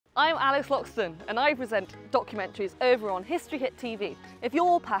I'm Alice Loxton and I present documentaries over on History Hit TV. If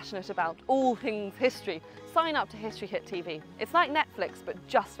you're passionate about all things history, sign up to History Hit TV. It's like Netflix but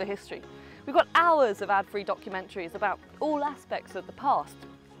just for history. We've got hours of ad-free documentaries about all aspects of the past.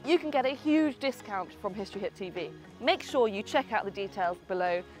 You can get a huge discount from History Hit TV. Make sure you check out the details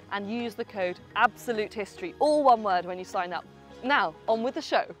below and use the code ABSOLUTEHISTORY, all one word, when you sign up. Now, on with the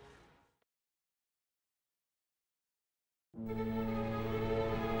show.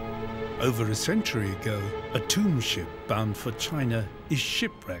 Over a century ago, a tomb ship bound for China is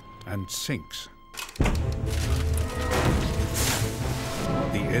shipwrecked and sinks. The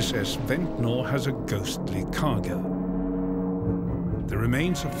SS Ventnor has a ghostly cargo. The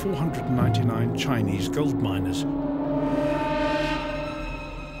remains of 499 Chinese gold miners,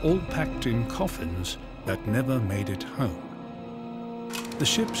 all packed in coffins that never made it home. The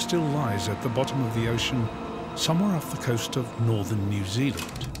ship still lies at the bottom of the ocean, somewhere off the coast of northern New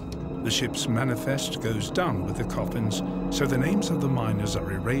Zealand. The ship's manifest goes down with the coffins, so the names of the miners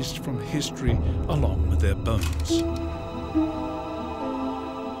are erased from history along with their bones.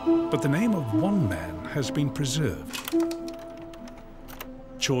 But the name of one man has been preserved,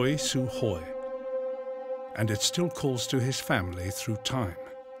 Choi Su Hoi, and it still calls to his family through time.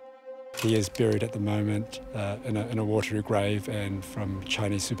 He is buried at the moment in a watery grave, and from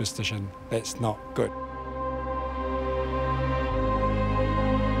Chinese superstition, that's not good.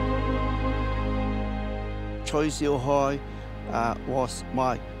 Choi Su Hoi was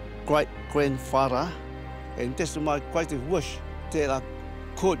my great-grandfather, and that's my greatest wish, that I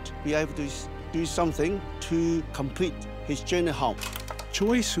could be able to do something to complete his journey home.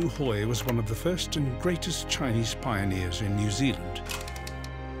 Choi Su Hoi was one of the first and greatest Chinese pioneers in New Zealand,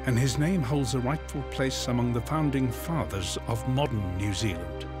 and his name holds a rightful place among the founding fathers of modern New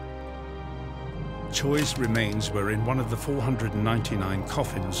Zealand. Choi's remains were in one of the 499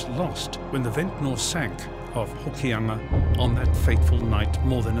 coffins lost when the Ventnor sank off Hokianga on that fateful night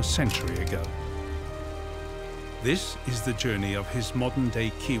more than a century ago. This is the journey of his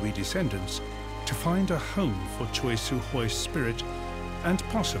modern-day Kiwi descendants to find a home for Choi Su Hoi's spirit and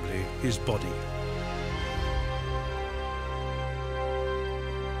possibly his body.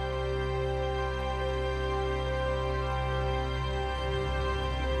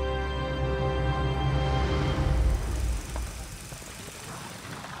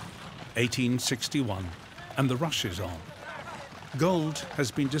 (1861), and the rush is on. Gold has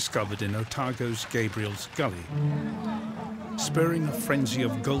been discovered in Otago's Gabriel's Gully, spurring a frenzy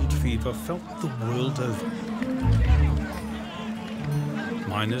of gold fever felt the world over.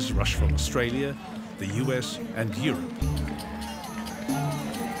 Miners rush from Australia, the US, and Europe.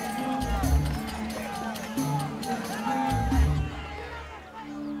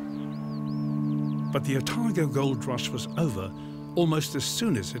 But the Otago gold rush was over almost as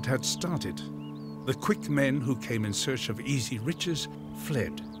soon as it had started. The quick men who came in search of easy riches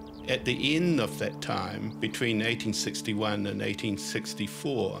fled. At the end of that time, between 1861 and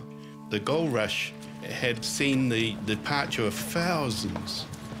 1864, the gold rush had seen the departure of thousands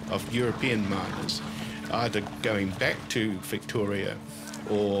of European miners, either going back to Victoria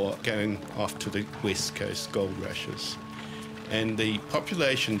or going off to the West Coast gold rushes. And the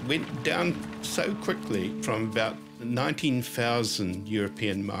population went down so quickly from about 19,000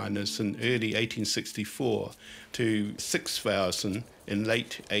 European miners in early 1864 to 6,000 in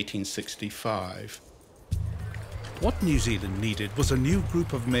late 1865. What New Zealand needed was a new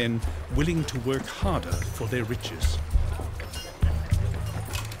group of men willing to work harder for their riches.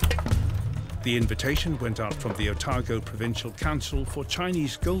 The invitation went out from the Otago Provincial Council for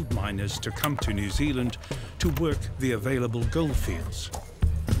Chinese gold miners to come to New Zealand to work the available gold fields.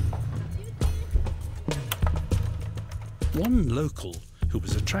 One local who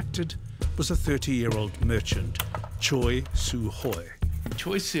was attracted was a 30-year-old merchant, Choi Su Hoi.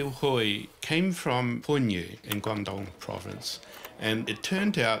 Choi Su Hoi came from Punyu in Guangdong province, and it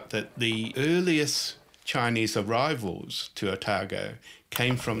turned out that the earliest Chinese arrivals to Otago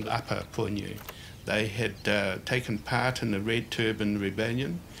came from Upper Punyu. They had taken part in the Red Turban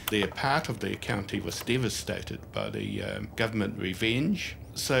Rebellion. Their part of the county was devastated by the government revenge,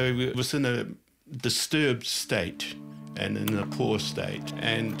 so it was in a disturbed state and in a poor state,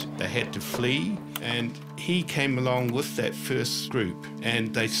 and they had to flee, and he came along with that first group,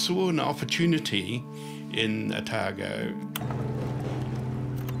 and they saw an opportunity in Otago.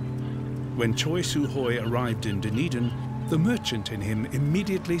 When Choi Su Hoi arrived in Dunedin, the merchant in him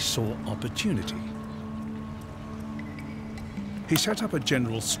immediately saw opportunity. He set up a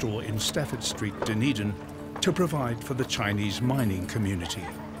general store in Stafford Street, Dunedin, to provide for the Chinese mining community.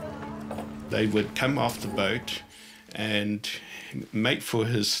 They would come off the boat and make for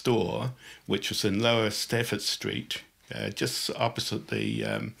his store, which was in Lower Stafford Street, just opposite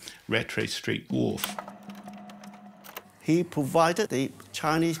the Rattray Street wharf. He provided the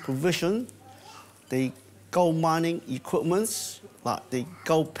Chinese provision, the gold mining equipments, like the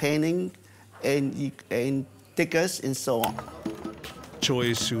gold panning and diggers and so on.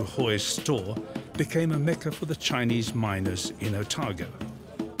 Choi Su Hoi's store became a mecca for the Chinese miners in Otago.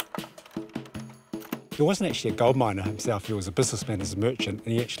 He wasn't actually a gold miner himself, he was a businessman as a merchant,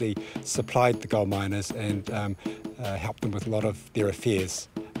 and he actually supplied the gold miners and helped them with a lot of their affairs.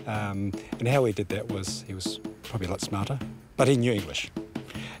 And how he did that was, he was probably a lot smarter, but he knew English.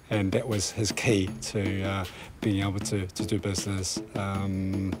 And that was his key to being able to do business,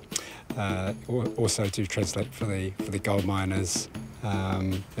 also to translate for the gold miners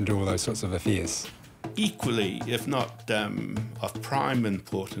and do all those sorts of affairs. Equally, if not of prime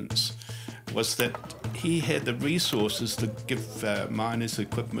importance, was that he had the resources to give miners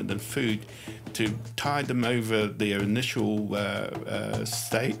equipment and food to tide them over their initial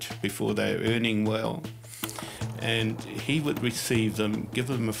state before they were earning well. And he would receive them, give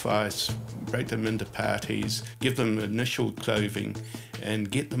them advice, break them into parties, give them initial clothing,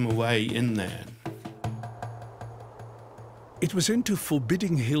 and get them away in that. It was into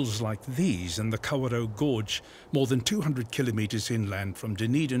forbidding hills like these in the Kawerau Gorge, more than 200 kilometres inland from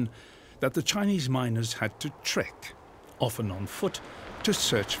Dunedin, that the Chinese miners had to trek, often on foot, to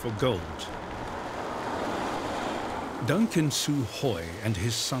search for gold. Duncan Su Hoi and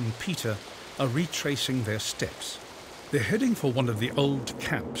his son Peter are retracing their steps. They're heading for one of the old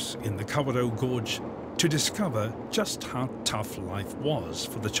camps in the Kawerau Gorge to discover just how tough life was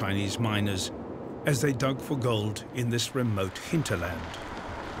for the Chinese miners as they dug for gold in this remote hinterland.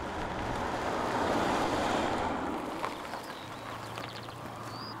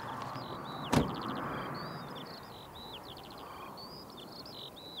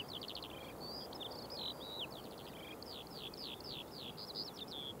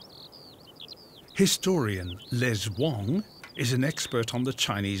 Historian Les Wong is an expert on the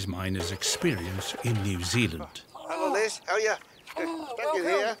Chinese miners' experience in New Zealand. Hello, Les. How are you? Welcome.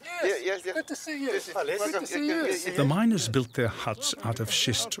 Here? Yes. Good to see you. Good to see you. The miners built their huts out of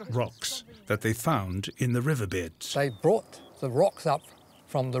schist rocks that they found in the riverbeds. They brought the rocks up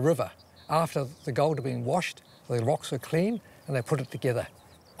from the river. After the gold had been washed, the rocks were clean and they put it together.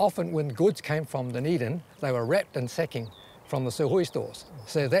 Often when goods came from Dunedin, they were wrapped in sacking from the Su Hoi stores.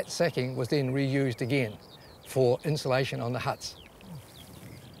 So that sacking was then reused again for insulation on the huts.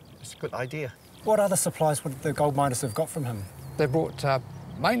 It's a good idea. What other supplies would the gold miners have got from him? They brought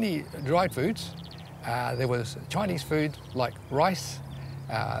mainly dried foods. There was Chinese food like rice,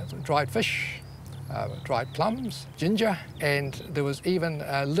 dried fish, dried plums, ginger, and there was even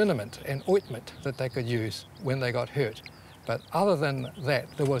liniment and ointment that they could use when they got hurt. But other than that,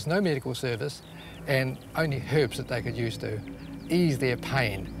 there was no medical service and only herbs that they could use to ease their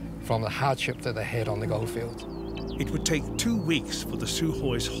pain from the hardship that they had on the goldfields. It would take 2 weeks for the Su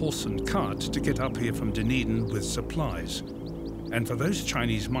Hoi's horse and cart to get up here from Dunedin with supplies. And for those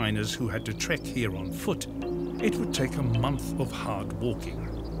Chinese miners who had to trek here on foot, it would take a month of hard walking.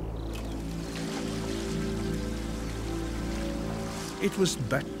 It was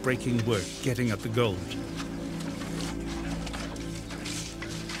back-breaking work getting at the gold.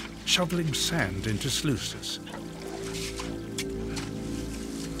 Shoveling sand into sluices.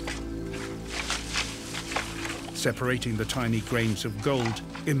 Separating the tiny grains of gold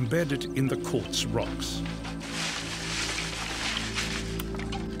embedded in the quartz rocks.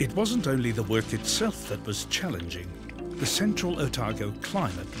 It wasn't only the work itself that was challenging. The central Otago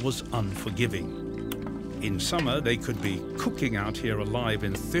climate was unforgiving. In summer, they could be cooking out here alive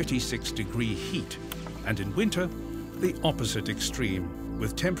in 36-degree heat, and in winter, the opposite extreme,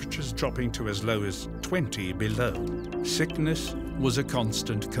 with temperatures dropping to as low as 20 below. Sickness was a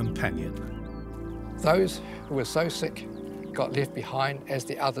constant companion. Those who were so sick got left behind as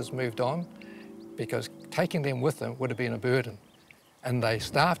the others moved on, because taking them with them would have been a burden. And they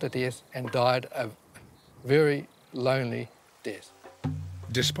starved to death and died a very lonely death.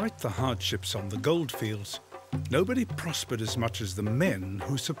 Despite the hardships on the goldfields, nobody prospered as much as the men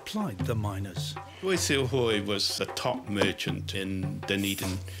who supplied the miners. Choi Su Hoi was a top merchant in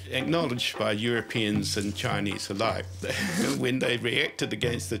Dunedin, acknowledged by Europeans and Chinese alike. When they reacted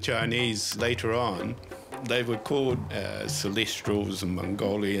against the Chinese later on, they were called Celestials and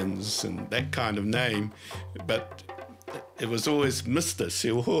Mongolians and that kind of name, but it was always Mr.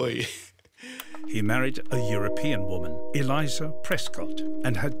 Su Hoi. He married a European woman, Eliza Prescott,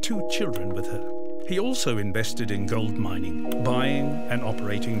 and had 2 children with her. He also invested in gold mining, buying and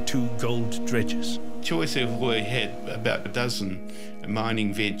operating 2 gold dredgers. Choi Siu-hui had about a dozen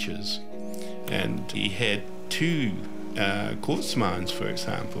mining ventures, and he had 2 quartz mines, for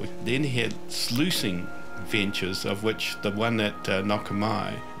example. Then he had sluicing ventures, of which the one at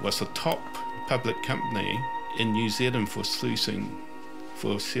Nokamai was the top public company in New Zealand for sluicing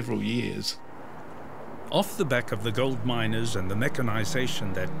for several years. Off the back of the gold miners and the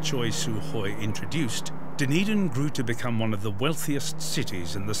mechanisation that Choi Siu-hui introduced, Dunedin grew to become one of the wealthiest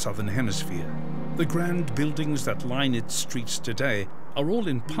cities in the Southern Hemisphere. The grand buildings that line its streets today are all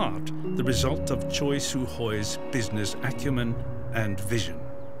in part the result of Choi Siu-hui's business acumen and vision.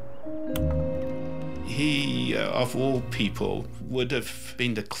 He, of all people, would have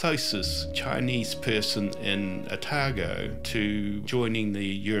been the closest Chinese person in Otago to joining the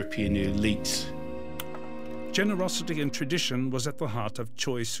European elites. Generosity and tradition was at the heart of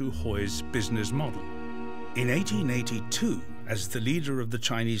Choi Siu-hui's business model. In 1882, as the leader of the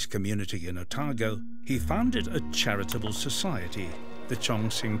Chinese community in Otago, he founded a charitable society, the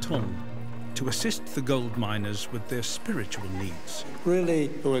Chong Sing Tong, to assist the gold miners with their spiritual needs. Really,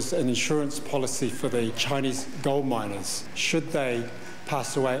 it was an insurance policy for the Chinese gold miners. Should they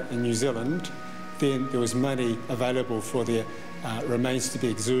pass away in New Zealand, then there was money available for their remains to be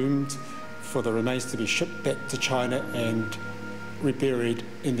exhumed, for the remains to be shipped back to China and reburied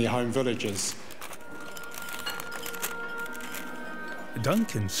in their home villages.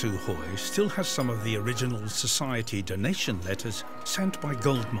 Duncan Siu-hui still has some of the original society donation letters sent by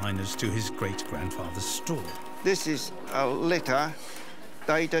gold miners to his great-grandfather's store. This is a letter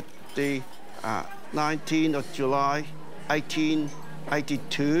dated the 19th of July,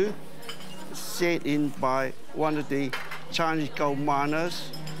 1882, sent in by one of the Chinese gold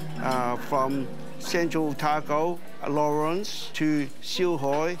miners from Central Otago, Lawrence, to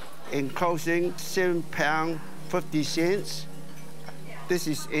Siu-hui, enclosing £7.50. This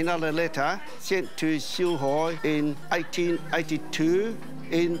is another letter sent to Siu-hui in 1882.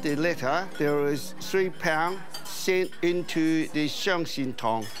 In the letter, there is £3 sent into the Sunken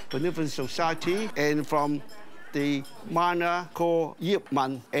Benevolent Society, and from the miner called Yip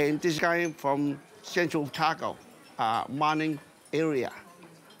Man, and this came from Central Otago mining area.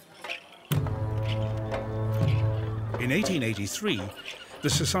 In 1883, the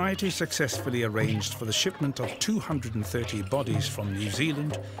Society successfully arranged for the shipment of 230 bodies from New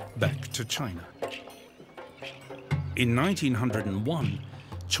Zealand back to China. In 1901,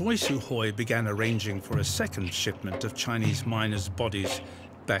 Choi Siu-hui began arranging for a second shipment of Chinese miners' bodies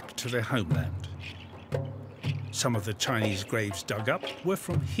back to their homeland. Some of the Chinese graves dug up were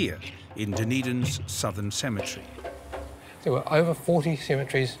from here, in Dunedin's Southern Cemetery. There were over 40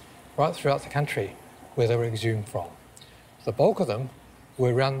 cemeteries right throughout the country where they were exhumed from. The bulk of them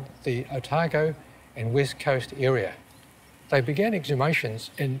were around the Otago and West Coast area. They began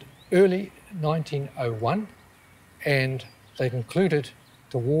exhumations in early 1901 and they concluded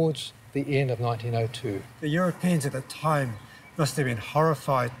towards the end of 1902. The Europeans at the time must have been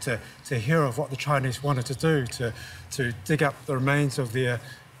horrified to hear of what the Chinese wanted to do, to dig up the remains of their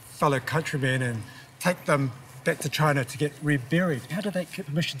fellow countrymen and take them back to China to get reburied. How did they get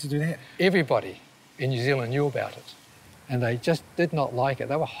permission to do that? Everybody in New Zealand knew about it, and they just did not like it.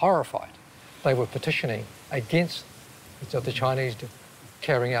 They were horrified. They were petitioning against the Chinese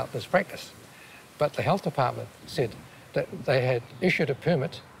carrying out this practice. But the health department said that they had issued a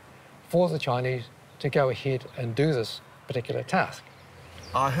permit for the Chinese to go ahead and do this particular task.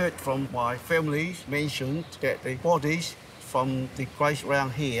 I heard from my family mentioned that the bodies from the graves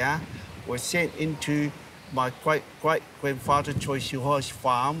around here were sent into my great-great-grandfather Choi Siu-hui's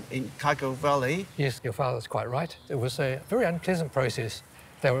farm in Kaiko Valley. Yes, your father's quite right. It was a very unpleasant process.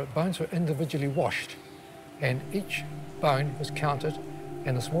 Bones were individually washed, and each bone was counted,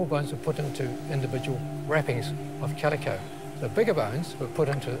 and the small bones were put into individual wrappings of calico. The bigger bones were put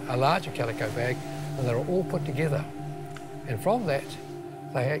into a larger calico bag, and they were all put together. And from that,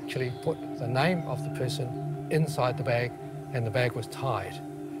 they actually put the name of the person inside the bag, and the bag was tied.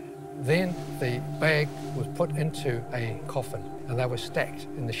 Then the bag was put into a coffin, and they were stacked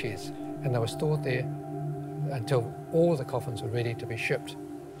in the sheds, and they were stored there until all the coffins were ready to be shipped.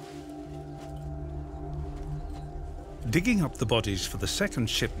 Digging up the bodies for the second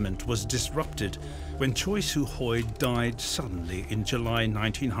shipment was disrupted when Choi Siu-hui died suddenly in July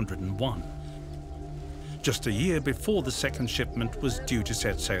 1901, just a year before the second shipment was due to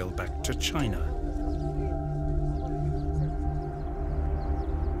set sail back to China.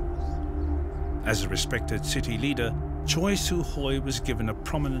 As a respected city leader, Choi Siu-hui was given a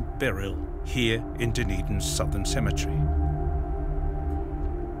prominent burial here in Dunedin's Southern Cemetery.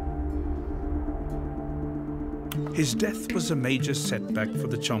 His death was a major setback for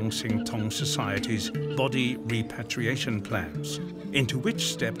the Chong-Sing Tong Society's body repatriation plans, into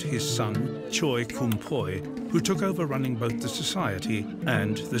which stepped his son, Choi Kum Poi, who took over running both the society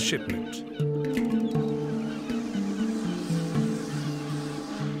and the shipment.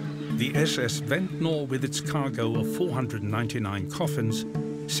 The SS Ventnor, with its cargo of 499 coffins,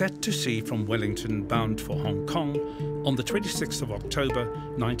 set to sea from Wellington bound for Hong Kong on the 26th of October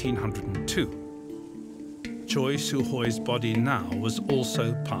 1902. Choi Su-hoi's body now was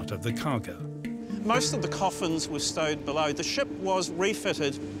also part of the cargo. Most of the coffins were stowed below. The ship was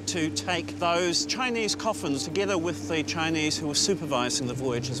refitted to take those Chinese coffins together with the Chinese who were supervising the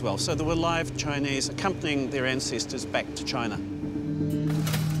voyage as well. So there were live Chinese accompanying their ancestors back to China.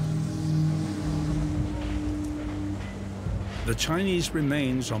 The Chinese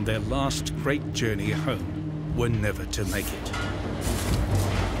remains on their last great journey home were never to make it.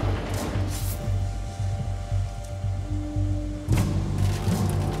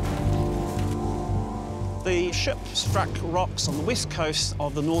 The ship struck rocks on the west coast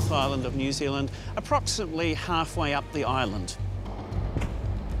of the North Island of New Zealand, approximately halfway up the island.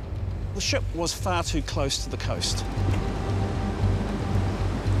 The ship was far too close to the coast.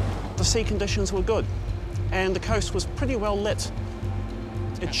 The sea conditions were good, and the coast was pretty well lit.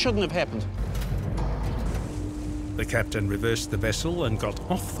 It shouldn't have happened. The captain reversed the vessel and got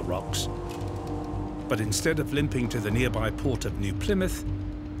off the rocks, but instead of limping to the nearby port of New Plymouth,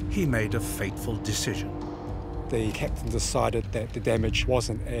 he made a fateful decision. The captain decided that the damage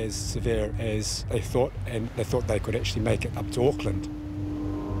wasn't as severe as they thought, and they thought they could actually make it up to Auckland.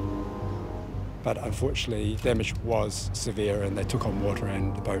 But unfortunately, damage was severe, and they took on water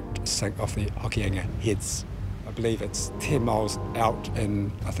and the boat sank off the Hokianga Heads. I believe it's 10 miles out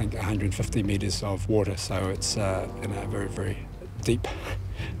in, I think, 150 metres of water, so it's in a very, very deep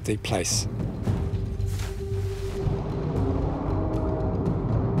place.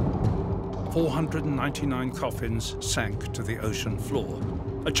 "499 coffins sank to the ocean floor,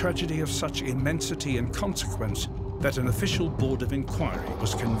 a tragedy of such immensity and consequence that an official board of inquiry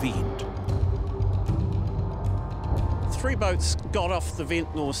was convened. 3 boats got off the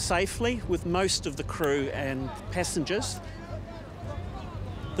Ventnor safely with most of the crew and passengers.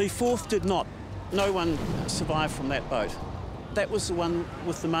 The 4th did not. No one survived from that boat. That was the one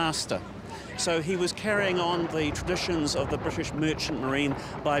with the master. So he was carrying on the traditions of the British merchant marine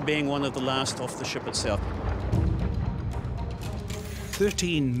by being one of the last off the ship itself.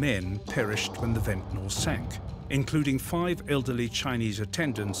 13 men perished when the Ventnor sank, including 5 elderly Chinese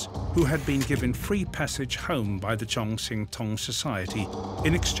attendants who had been given free passage home by the Chong-Sing Tong Society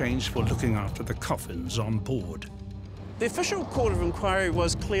in exchange for looking after the coffins on board. The official court of inquiry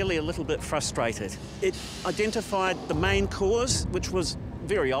was clearly a little bit frustrated. It identified the main cause, which was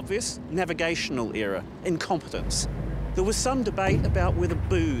very obvious: navigational error, incompetence. There was some debate about whether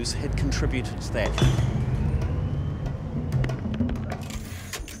booze had contributed to that.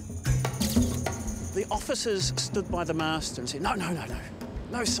 The officers stood by the master and said, no,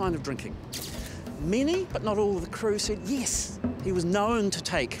 no sign of drinking. Many, but not all of the crew, said yes, he was known to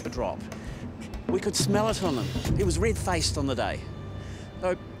take a drop. We could smell it on him. He was red-faced on the day.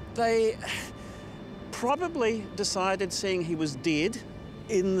 So they probably decided, seeing he was dead,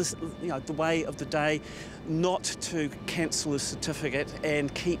 in this, the way of the day, not to cancel his certificate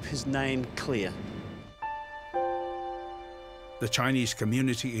and keep his name clear. The Chinese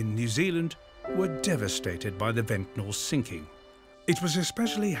community in New Zealand were devastated by the Ventnor's sinking. It was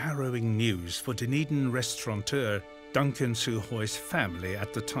especially harrowing news for Dunedin restaurateur Duncan Su-hoi's family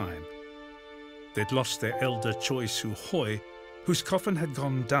at the time. They'd lost their elder Choi Su-hoi, whose coffin had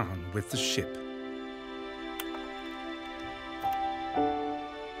gone down with the ship.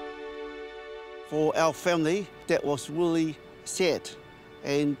 For our family, that was really sad.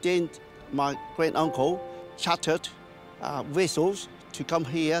 And then my great-uncle chartered vessels to come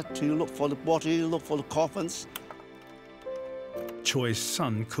here to look for the body, look for the coffins. Choi's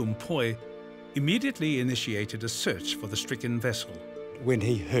son, Kum Poi, immediately initiated a search for the stricken vessel. When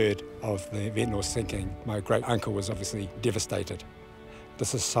he heard of the Ventnor sinking, my great-uncle was obviously devastated. The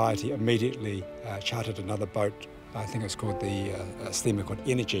society immediately chartered another boat, I think it's called the steamer called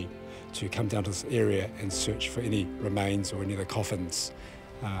Energy, to come down to this area and search for any remains or any of the coffins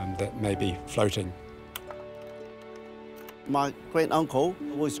that may be floating. My great-uncle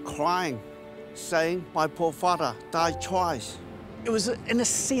was crying, saying, my poor father died twice. It was, in a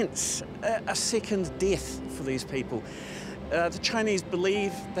sense, a second death for these people. The Chinese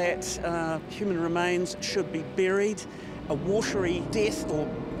believe that human remains should be buried. A watery death or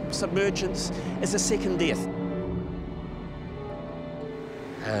submergence is a second death.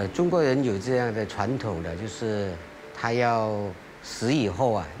 中国人有这样的传统的，就是他要死以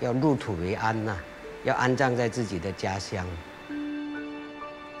后啊，要入土为安呐，要安葬在自己的家乡。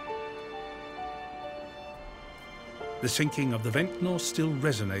 The sinking of the Ventnor still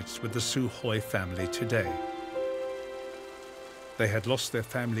resonates with the Sukhoi family today. They had lost their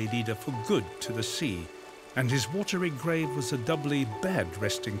family leader for good to the sea, and his watery grave was a doubly bad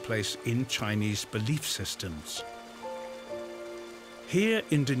resting place in Chinese belief systems. Here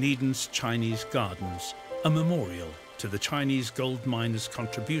in Dunedin's Chinese Gardens, a memorial to the Chinese gold miners'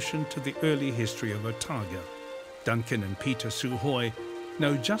 contribution to the early history of Otago. Duncan and Peter Sukhoi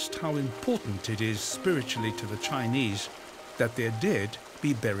know just how important it is spiritually to the Chinese that their dead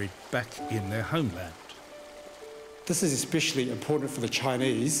be buried back in their homeland. This is especially important for the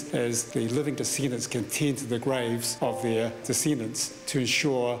Chinese as the living descendants can tend to the graves of their descendants to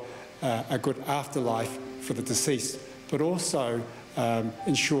ensure a good afterlife for the deceased, but also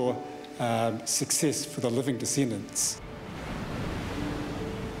ensure success for the living descendants.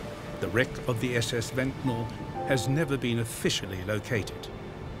 The wreck of the SS Ventnor has never been officially located.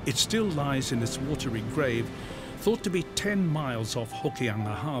 It still lies in its watery grave, thought to be 10 miles off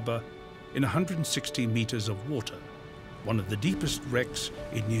Hokianga Harbour in 160 metres of water, one of the deepest wrecks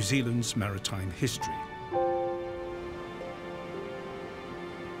in New Zealand's maritime history.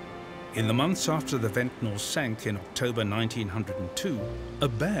 In the months after the Ventnor sank in October 1902, a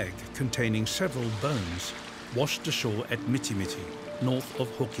bag containing several bones washed ashore at Mitimiti, north of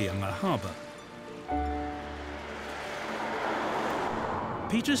Hokianga Harbour.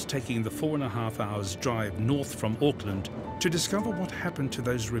 Peter's taking the 4.5 hours drive north from Auckland to discover what happened to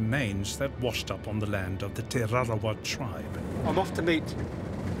those remains that washed up on the land of the Te Rarawa tribe. I'm off to meet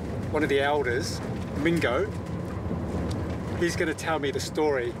one of the elders, Mingo. He's going to tell me the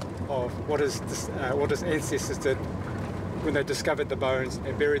story of what his ancestors did when they discovered the bones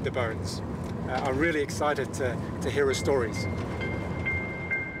and buried the bones. I'm really excited to hear his stories.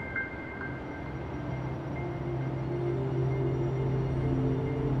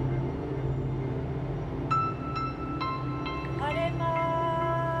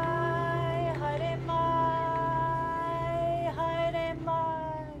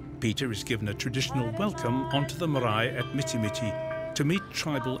 Peter is given a traditional welcome onto the marae at Mitimiti to meet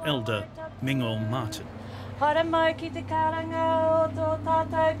tribal elder Mingo Martin. Haere mai ki te karanga o tō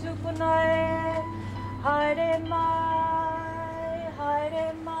tātou tupuna e. Haere mai,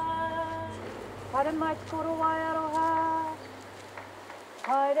 haere mai. Haere mai te koro wai aroha.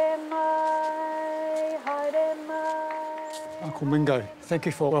 Haere mai, haere mai. Uncle Mingo, thank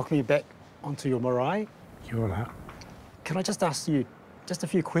you for welcoming me back onto your marae. Kia ora. Can I just ask you just a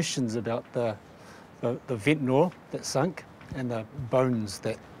few questions about the Ventnor that sunk and the bones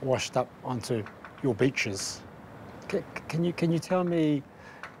that washed up onto your beaches? Can you tell me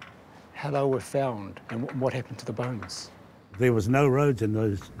how they were found and what happened to the bones? There was no roads in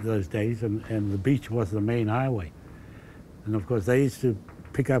those days, and the beach was the main highway. And of course, they used to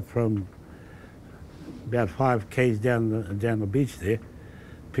pick up from about 5 k's down the beach there,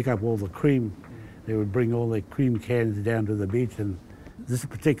 pick up all the cream. They would bring all their cream cans down to the beach, and this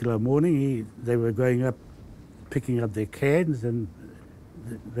particular morning they were going up, picking up their cans, and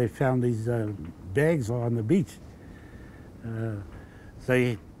they found these bags on the beach. So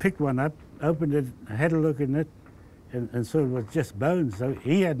he picked one up, opened it, had a look in it, and saw it was just bones. So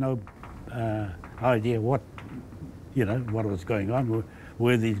he had no idea what was going on,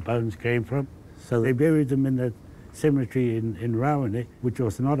 where these bones came from. So they buried them in the cemetery in Rawane, which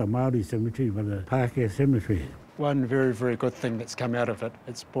was not a Māori cemetery, but a Pākehā cemetery. One very, very good thing that's come out of it,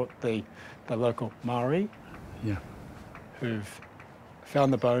 it's brought the local Māori, who've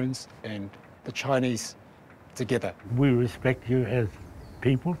found the bones, and the Chinese together. We respect you as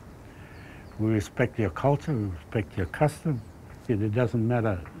people. We respect your culture, we respect your custom. It doesn't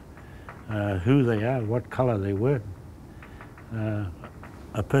matter who they are, what colour they were.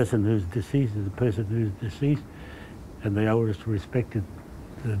 A person who's deceased is a person who's deceased, and they always respected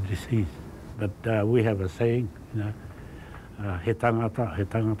the deceased. But we have a saying, he tangata, he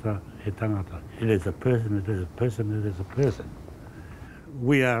tangata, he tangata. It is a person, it is a person, it is a person.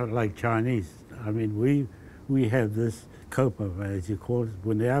 We are like Chinese. I mean, we have this kopa, as you call it.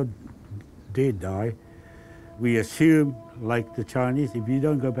 When our dead die, we assume, like the Chinese, if you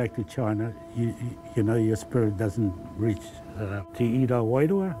don't go back to China, you know your spirit doesn't reach Te Ira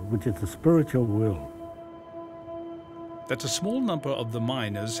Wairua, which is the spiritual world. That a small number of the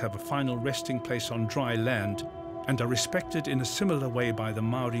miners have a final resting place on dry land and are respected in a similar way by the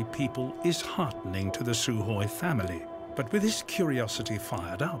Maori people is heartening to the Sukhoi family. But with his curiosity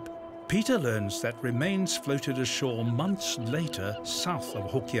fired up, Peter learns that remains floated ashore months later south of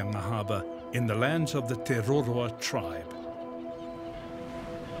Hokianga Harbour in the lands of the Te Roroa tribe.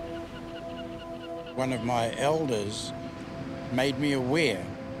 One of my elders made me aware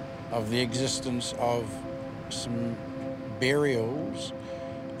of the existence of some burials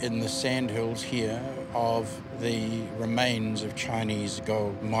in the sandhills here of the remains of Chinese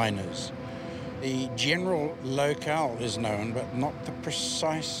gold miners. The general locale is known, but not the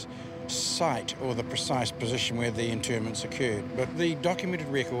precise site or the precise position where the interments occurred. But the documented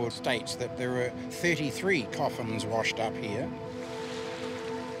record states that there were 33 coffins washed up here.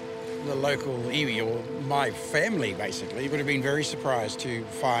 The local iwi, or my family basically, would have been very surprised to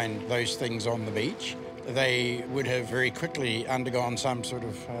find those things on the beach. They would have very quickly undergone some sort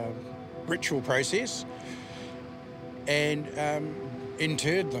of ritual process and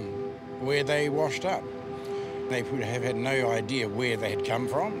interred them where they washed up. They would have had no idea where they had come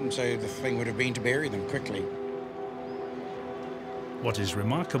from, and so the thing would have been to bury them quickly. What is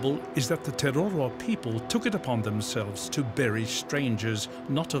remarkable is that the Te Roroa people took it upon themselves to bury strangers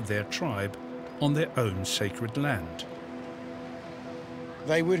not of their tribe on their own sacred land.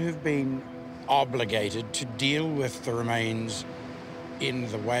 They would have been obligated to deal with the remains in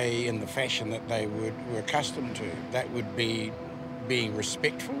the way, in the fashion that they were accustomed to. That would be being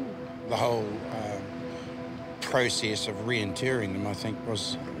respectful. The whole process of reinterring them, I think,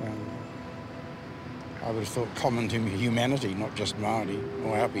 was, I would have thought, common to humanity, not just Māori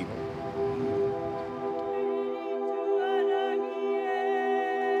or our people.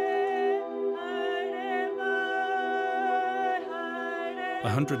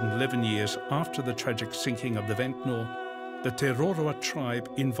 111 years after the tragic sinking of the Ventnor, the Te Roroa tribe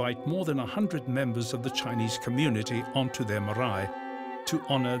invite more than 100 members of the Chinese community onto their marae to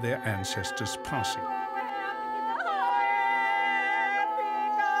honour their ancestors' passing.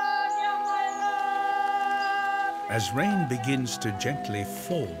 As rain begins to gently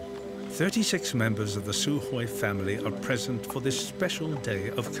fall, 36 members of the Suhoi family are present for this special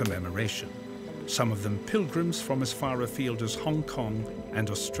day of commemoration. Some of them pilgrims from as far afield as Hong Kong and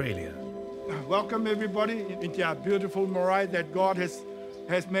Australia. Welcome everybody into our beautiful marae that God has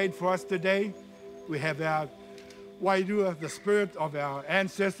made for us today. We have our wairua, the spirit of our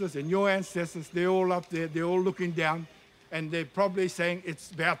ancestors and your ancestors. They're all up there, they're all looking down, and they're probably saying,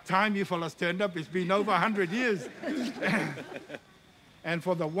 it's about time you fellas turned up. It's been over 100 years. And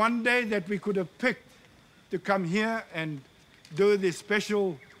for the one day that we could have picked to come here and do this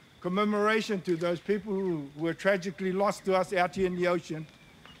special commemoration to those people who were tragically lost to us out here in the ocean,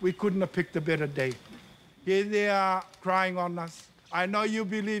 we couldn't have picked a better day. Here they are crying on us. I know you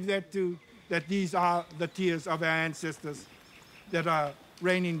believe that too, that these are the tears of our ancestors that are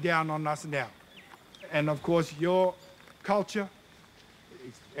raining down on us now. And of course, your culture,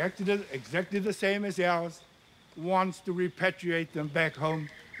 exactly the same as ours, wants to repatriate them back home.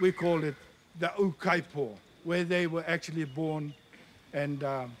 We call it the Ukaipo, where they were actually born, and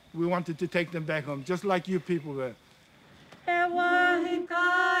we wanted to take them back home, just like you people were. He wahi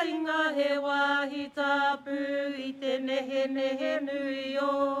kāinga, he wahi tāpū, I te nehe nehe nui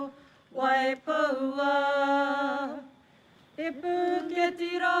o Waipaua. E pū ke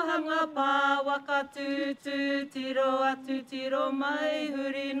tirohanga pā waka tūtū, tiro atu tiro mai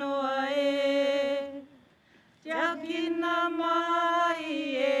huri noa e. Tia kina mai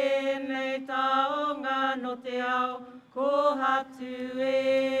e nei taonga no te ao, ko hatu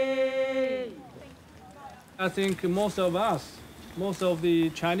e. I think most of us, most of the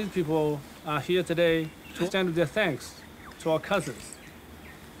Chinese people are here today to extend their thanks to our cousins.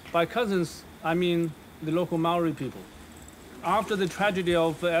 By cousins, I mean the local Maori people. After the tragedy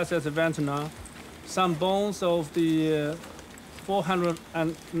of SS Ventnor, some bones of the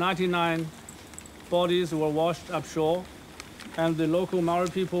 499 bodies were washed upshore, and the local Maori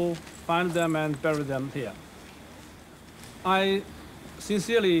people found them and buried them here. I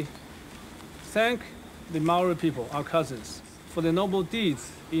sincerely thank the Maori people, our cousins, for the noble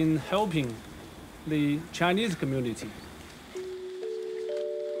deeds in helping the Chinese community.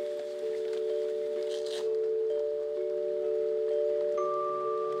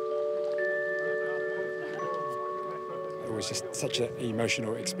 It was just such an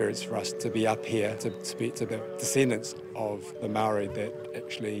emotional experience for us to be up here, to speak to the descendants of the Maori that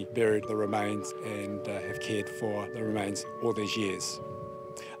actually buried the remains and have cared for the remains all these years.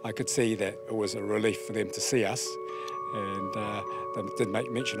 I could see that it was a relief for them to see us, and they did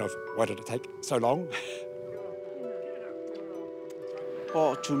make mention of why did it take so long.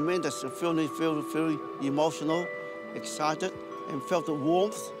 Oh, tremendous. I felt very emotional, excited, and felt the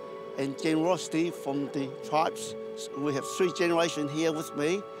warmth and generosity from the tribes. We have 3 generations here with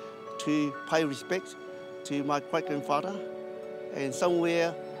me to pay respect to my great-grandfather. And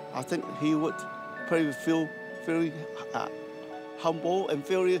somewhere, I think he would probably feel very humble and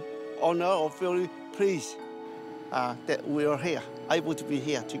very honored or very pleased that we are here, able to be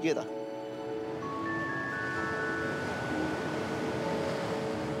here together.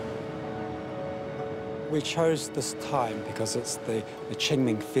 We chose this time because it's the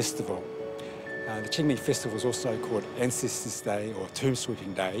Qingming Festival. The Qingming Festival is also called Ancestors' Day or Tomb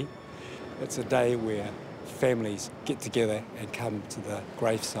Sweeping Day. It's a day where families get together and come to the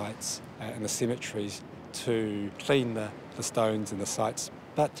grave sites and the cemeteries to clean the stones and the sites,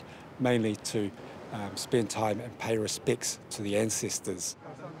 but mainly to spend time and pay respects to the ancestors.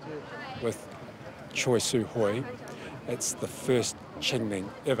 With Choi Su Hoi, it's the first Qingming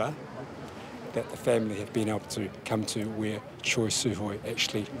ever that the family have been able to come to where Choi Su Hoi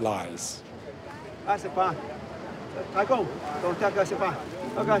actually lies.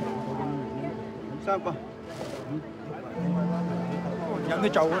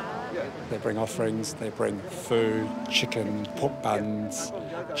 They bring offerings, they bring food, chicken, pork buns,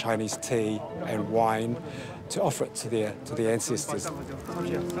 Chinese tea and wine to offer it to the ancestors.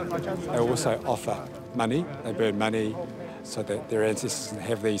 They also offer money, they burn money so that their ancestors can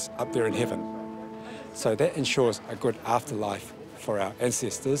have these up there in heaven. So that ensures a good afterlife for our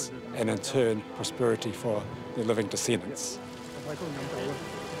ancestors and in turn prosperity for their living descendants.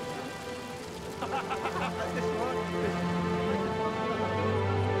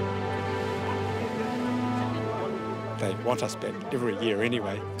 They want us back every year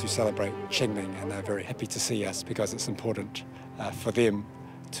anyway to celebrate Qingming, and they're very happy to see us because it's important for them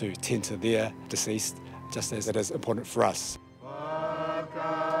to tend to their deceased just as it is important for us.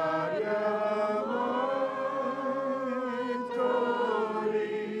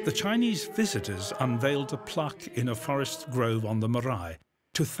 The Chinese visitors unveiled a plaque in a forest grove on the marae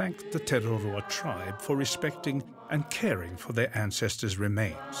to thank the Teroroa tribe for respecting and caring for their ancestors'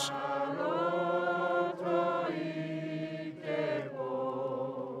 remains.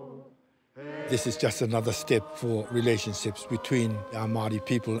 This is just another step for relationships between our Māori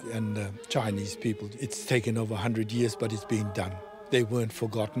people and the Chinese people. It's taken over 100 years, but it's been done. They weren't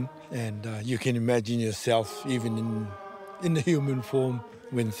forgotten, and you can imagine yourself, even in the human form,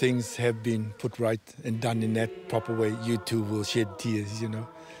 when things have been put right and done in that proper way, you too will shed tears, you know.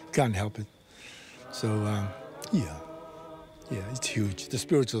 Can't help it. So, yeah, it's huge. The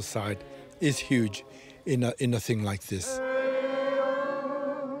spiritual side is huge in a thing like this.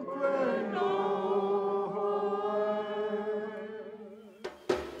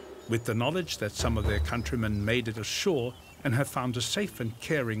 With the knowledge that some of their countrymen made it ashore and have found a safe and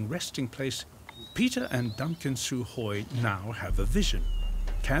caring resting place, Peter and Duncan Su Hoi now have a vision.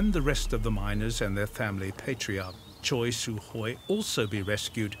 Can the rest of the miners and their family patriarch, Choi Su Hoi, also be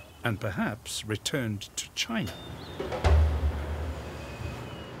rescued and perhaps returned to China?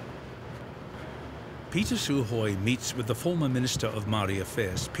 Peter Su Hoi meets with the former Minister of Māori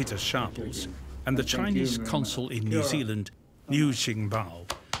Affairs, Peter Sharples, and the Chinese consul in New Zealand, Liu Xingbao,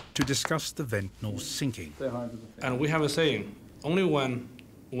 to discuss the Ventnor sinking. And we have a saying, only when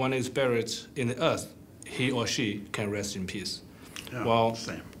one is buried in the earth, he or she can rest in peace. Yeah, well,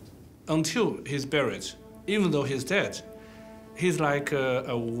 same. Until he's buried, even though he's dead, he's like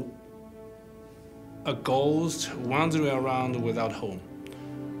a ghost wandering around without home.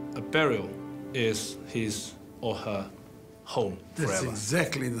 A burial is his or her home forever. That's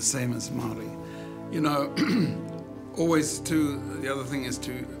exactly the same as Māori. You know, always the other thing is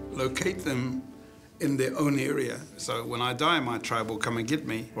to locate them in their own area. So when I die, my tribe will come and get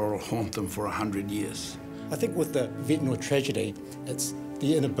me, or I'll haunt them for 100 years. I think with the Ventnor tragedy, it's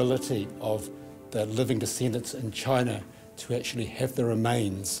the inability of the living descendants in China to actually have the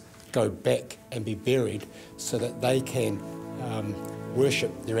remains go back and be buried so that they can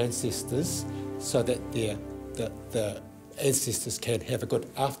worship their ancestors, so that the ancestors can have a good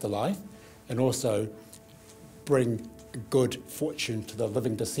afterlife and also bring good fortune to the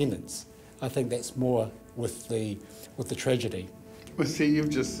living descendants. I think that's more with the tragedy. Well, see, you've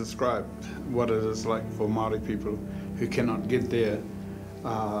just described what it is like for Māori people who cannot get their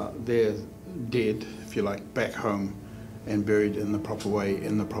dead, if you like, back home and buried in the proper way,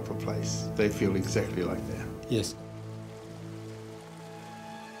 in the proper place. They feel exactly like that. Yes.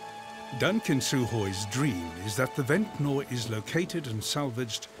 Duncan Su Hoi's dream is that the Ventnor is located and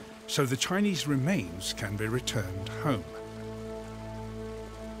salvaged so the Chinese remains can be returned home.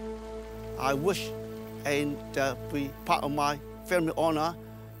 I wish and be part of my family honor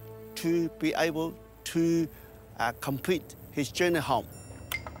to be able to complete his journey home.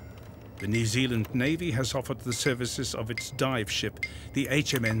 The New Zealand Navy has offered the services of its dive ship, the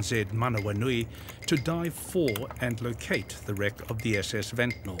HMNZ Manawanui, to dive for and locate the wreck of the SS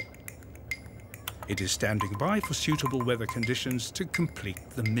Ventnor. It is standing by for suitable weather conditions to complete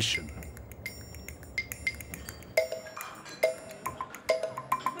the mission.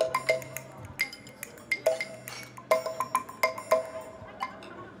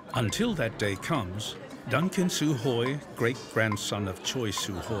 Until that day comes, Duncan Suhoi, great-grandson of Choi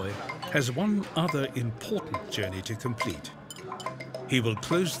Suhoi, has one other important journey to complete. He will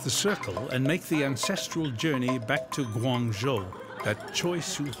close the circle and make the ancestral journey back to Guangzhou that Choi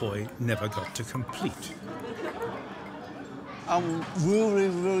Suhoi never got to complete. I'm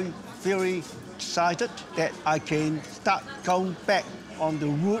really very excited that I can start going back on the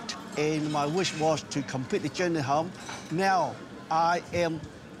route, and my wish was to complete the journey home. Now I am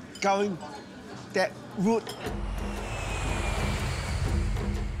going that route.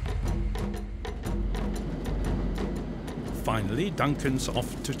 Finally, Duncan's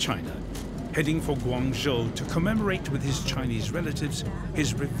off to China, heading for Guangzhou to commemorate with his Chinese relatives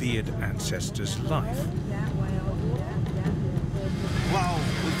his revered ancestors' life. Wow,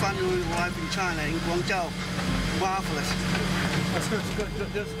 we finally arrived in China, in Guangzhou. Marvelous.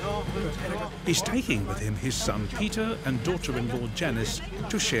 He's taking with him his son Peter and daughter-in-law Janice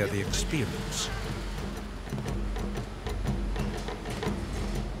to share the experience.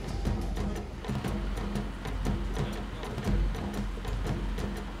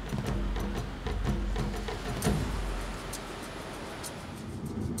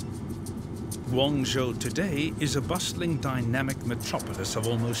 Guangzhou today is a bustling, dynamic metropolis of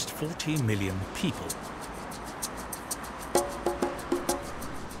almost 40 million people.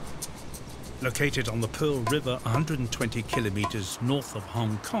 Located on the Pearl River 120 kilometers north of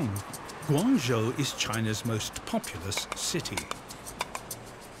Hong Kong, Guangzhou is China's most populous city.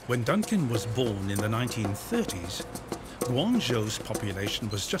 When Duncan was born in the 1930s, Guangzhou's population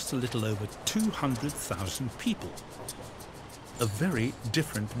was just a little over 200,000 people. A very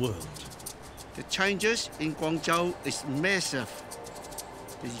different world. The changes in Guangzhou is massive.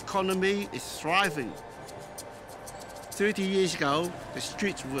 The economy is thriving. 30 years ago, the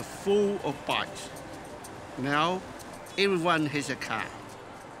streets were full of bikes. Now, everyone has a car.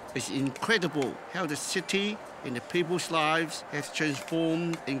 It's incredible how the city and the people's lives have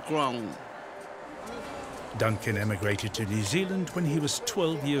transformed and grown. Duncan emigrated to New Zealand when he was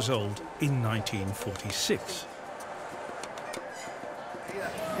 12 years old in 1946.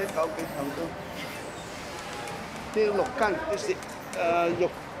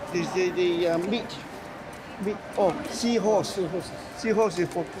 This is the meat of seahorse. Seahorse is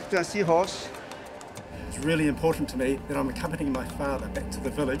for seahorse. It's really important to me that I'm accompanying my father back to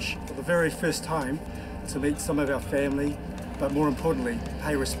the village for the very first time to meet some of our family, but more importantly,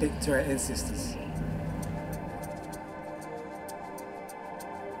 pay respect to our ancestors.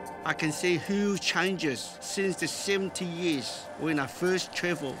 I can see huge changes since the 70 years when I first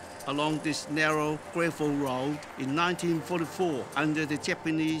traveled along this narrow gravel road in 1944 under the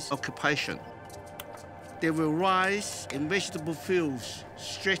Japanese occupation. There were rice and vegetable fields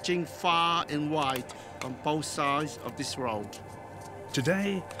stretching far and wide on both sides of this road.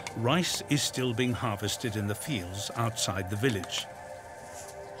 Today, rice is still being harvested in the fields outside the village.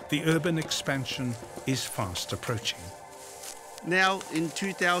 The urban expansion is fast approaching. Now, in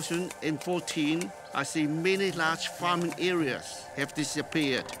 2014, I see many large farming areas have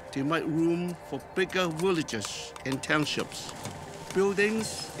disappeared to make room for bigger villages and townships.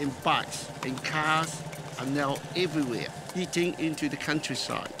 Buildings and bikes and cars are now everywhere, eating into the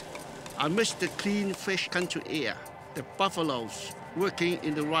countryside. I miss the clean, fresh country air, the buffaloes working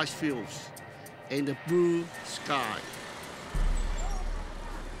in the rice fields, and the blue sky.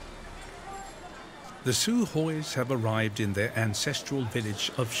 The Suhois have arrived in their ancestral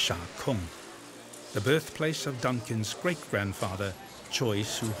village of Sha Kung, the birthplace of Duncan's great-grandfather, Choi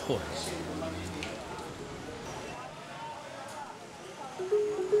Suhoi.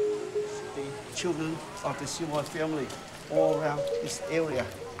 The children of the Suhoi family all around this area.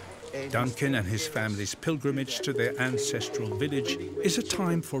 Duncan and his family's pilgrimage to their ancestral village is a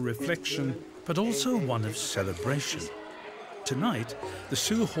time for reflection, but also one of celebration. Tonight, the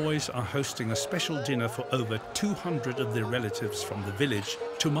Suhois are hosting a special dinner for over 200 of their relatives from the village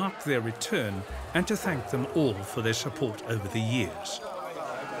to mark their return and to thank them all for their support over the years.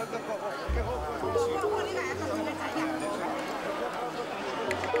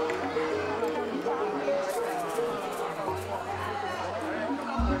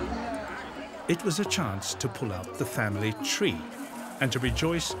 It was a chance to pull out the family tree and to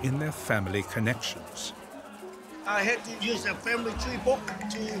rejoice in their family connections. I had to use a family tree book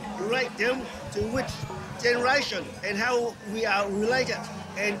to write them to which generation and how we are related.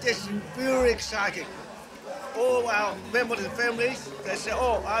 And this is very exciting. All our members of the families, they say,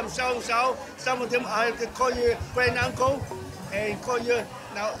 oh, I'm so-and-so. Some of them I have to call you grand-uncle and call you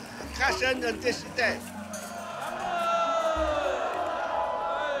now cousin and this and that.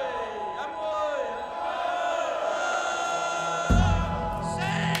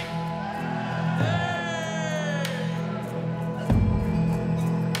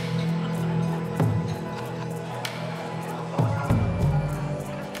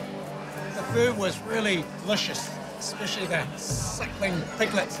 The food was really delicious, especially the suckling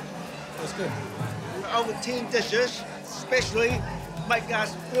piglets. It was good. Over 10 dishes, especially make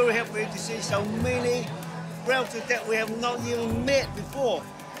us very happy to see so many relatives that we have not even met before.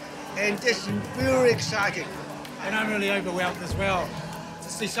 And this is very exciting. And I'm really overwhelmed as well to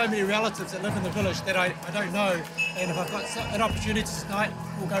see so many relatives that live in the village that I don't know. And if I've got an opportunity tonight,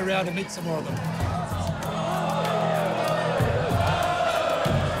 we'll go around and meet some more of them.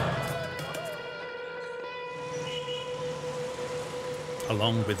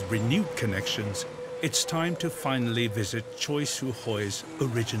 Along with renewed connections, it's time to finally visit Choi Su Hoi's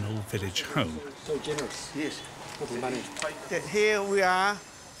original village home. So generous. Yes. That here we are,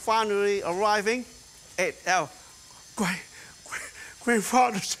 finally arriving at our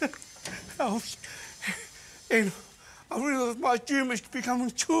grandfather's house. And I realized my dream is becoming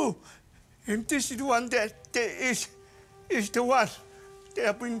true. And this is the one that is the one that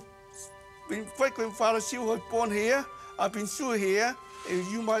I've been great-grandfather Siu Hoi born here. I've been through here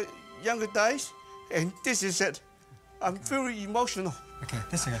in my younger days, and this is it. I'm very emotional. Okay,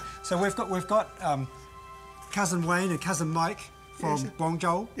 that's okay. So we've got cousin Wayne and cousin Mike from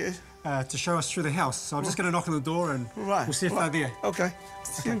Guangzhou to show us through the house. So I'm just going to knock on the door and we'll see if they're there. Okay.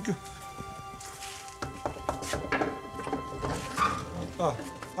 Oh,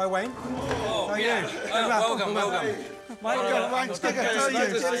 hi Wayne. Oh, how are yeah. you? Welcome.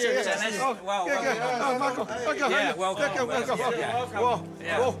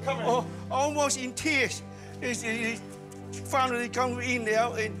 Almost in tears. It's finally coming in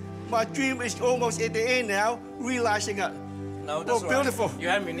now, and my dream is almost at the end now, realizing it. No, that's beautiful. Right. You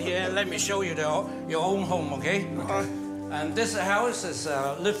have been here. Let me show you your own home, okay? And this house is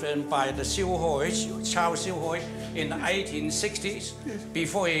lived in by the Siu Hoi, Charles Siu Hoi, in the 1860s,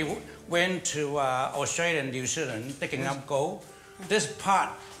 before he went to Australia and New Zealand digging up gold. This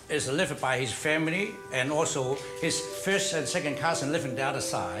part is lived by his family and also his first and second cousin living the other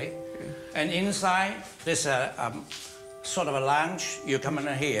side. And inside, there's a sort of a lounge. You come in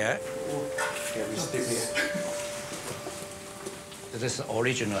here. We sleep here. This is the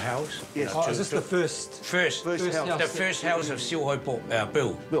original house. Yes. Is this the first house? The first house of Siu Hoi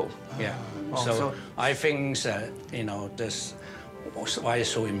built. Yeah. So I think this why it's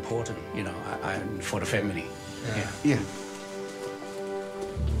so important, for the family. Yeah.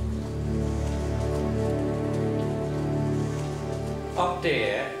 Up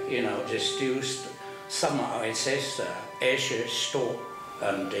there, there's still some of our ancestors' ashes stored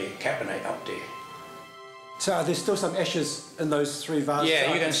in the cabinet up there. So are there still some ashes in those three vases?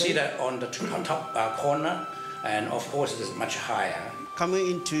 Yeah, you can see that on the top corner, and of course it's much higher.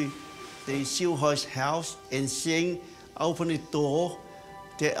 Coming into the Siu Hoi's house and seeing, open the door,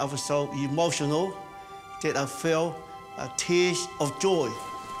 that I was so emotional that I felt tears of joy.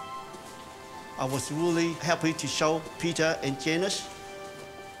 I was really happy to show Peter and Janice.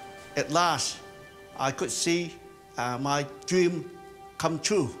 At last, I could see my dream come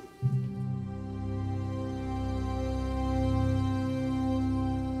true.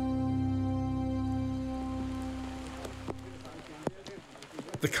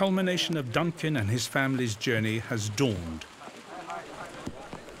 The culmination of Duncan and his family's journey has dawned.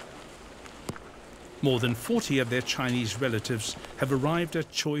 More than 40 of their Chinese relatives have arrived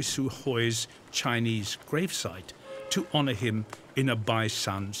at Choi Su Hoi's Chinese gravesite to honour him in a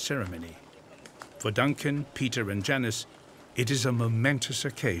Bai-San ceremony. For Duncan, Peter and Janice, it is a momentous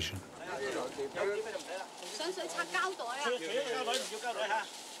occasion.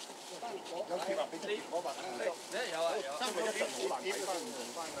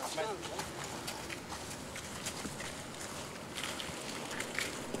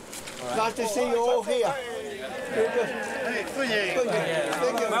 Nice to see you all here.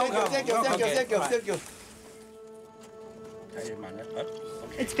 Thank you.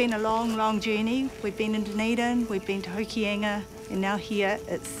 It's been a long, long journey. We've been in Dunedin, we've been to Hokianga, and now here.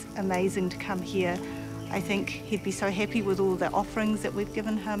 It's amazing to come here. I think he'd be so happy with all the offerings that we've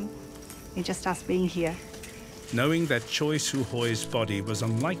given him and just us being here. Knowing that Choi Su Hoi's body was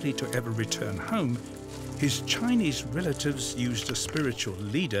unlikely to ever return home, his Chinese relatives used a spiritual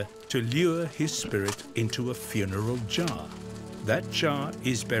leader to lure his spirit into a funeral jar. That jar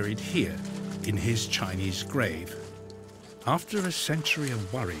is buried here in his Chinese grave. After a century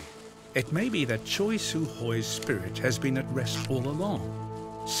of worry, it may be that Choi Su Hoi's spirit has been at rest all along,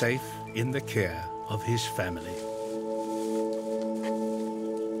 safe in the care of his family.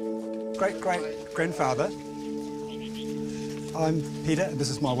 Great-great-grandfather. I'm Peter, and this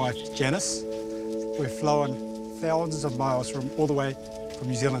is my wife, Janice. We've flown thousands of miles from all the way from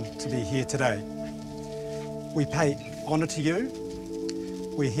New Zealand to be here today. We pay honour to you.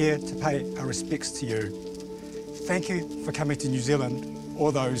 We're here to pay our respects to you. Thank you for coming to New Zealand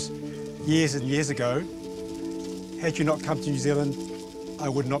all those years and years ago. Had you not come to New Zealand, I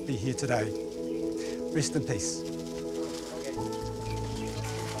would not be here today. Rest in peace.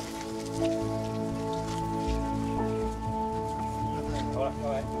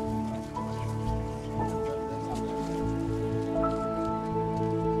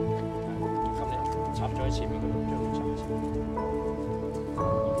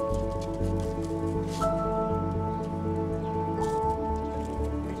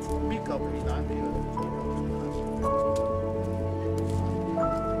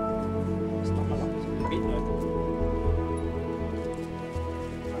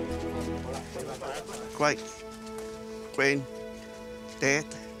 Great-granddad,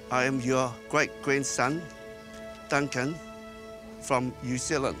 I am your great-grandson, Duncan, from New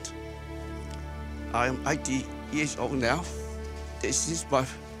Zealand. I am 80 years old now. This is my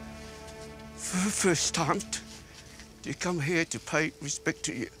first time to come here to pay respect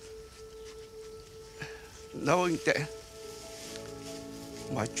to you. Knowing that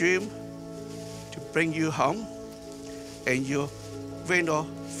my dream to bring you home and your Ventnor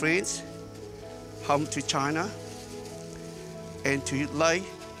friends home to China and to lay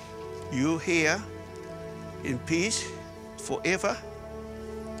you here in peace forever.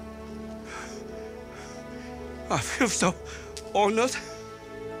 I feel so honored,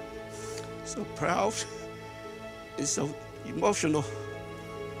 so proud, and so emotional.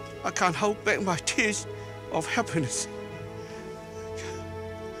 I can't hold back my tears of happiness.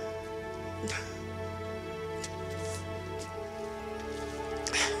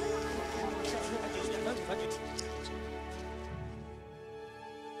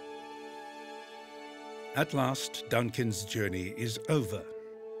 At last, Duncan's journey is over.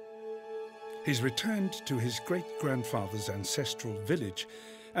 He's returned to his great-grandfather's ancestral village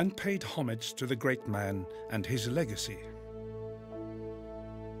and paid homage to the great man and his legacy.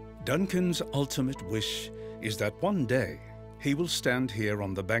 Duncan's ultimate wish is that one day he will stand here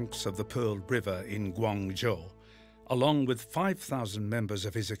on the banks of the Pearl River in Guangzhou, along with 5,000 members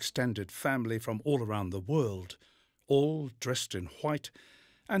of his extended family from all around the world, all dressed in white,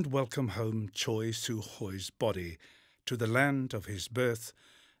 and welcome home Choi Su Hoi's body to the land of his birth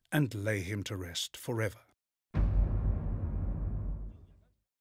and lay him to rest forever.